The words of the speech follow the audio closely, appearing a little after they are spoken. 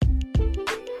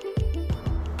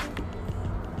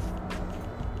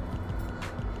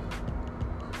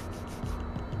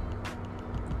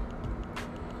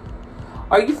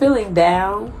Are you feeling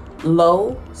down,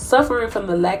 low, suffering from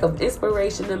the lack of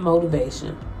inspiration and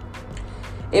motivation?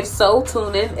 If so,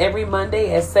 tune in every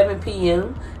Monday at 7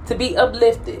 p.m. to be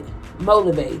uplifted,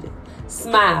 motivated,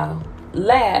 smile,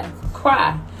 laugh,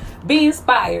 cry, be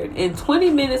inspired in 20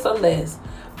 minutes or less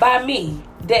by me,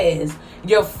 Des,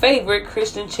 your favorite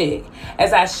Christian chick,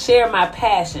 as I share my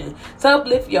passion to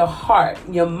uplift your heart,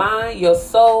 your mind, your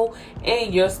soul,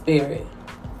 and your spirit.